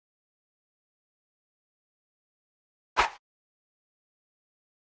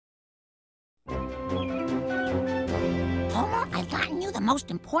Homer, I've gotten you the most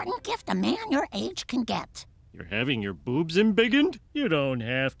important gift a man your age can get. You're having your boobs embiggened? You don't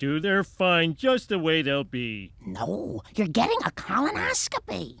have to. They're fine just the way they'll be. No, you're getting a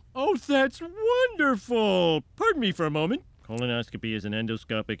colonoscopy. Oh, that's wonderful. Pardon me for a moment. Colonoscopy is an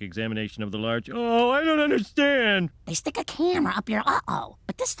endoscopic examination of the large... Oh, I don't understand. They stick a camera up your uh-oh,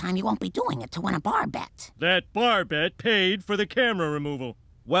 but this time you won't be doing it to win a bar bet. That bar bet paid for the camera removal.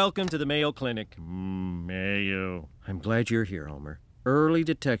 Welcome to the Mayo Clinic. Mayo. I'm glad you're here, Homer. Early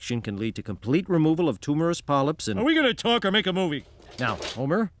detection can lead to complete removal of tumorous polyps and... Are we going to talk or make a movie? Now,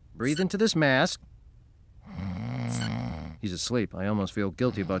 Homer, breathe into this mask. He's asleep. I almost feel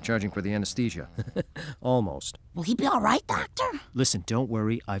guilty about charging for the anesthesia. Almost. Will he be all right, Doctor? Listen, don't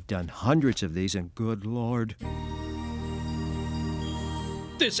worry. I've done hundreds of these, and good Lord.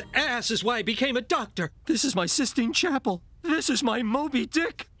 This ass is why I became a doctor. This is my Sistine Chapel. This is my Moby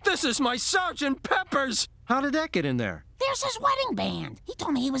Dick. This is my Sergeant Pepper's. How did that get in there? There's his wedding band. He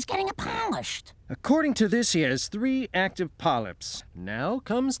told me he was getting it polished. According to this, he has 3 active polyps. Now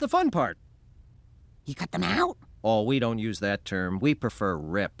comes the fun part. You cut them out? Oh, we don't use that term. We prefer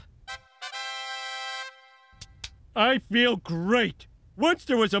rip. I feel great. Once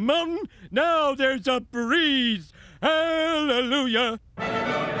there was a mountain, now there's a breeze. Hallelujah.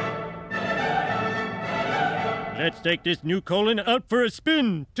 Let's take this new colon out for a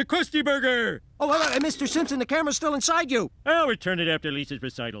spin to Krusty Burger. Oh, Mr. Simpson, the camera's still inside you. I'll return it after Lisa's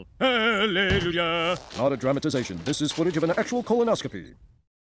recital. Hallelujah. Not a dramatization. This is footage of an actual colonoscopy.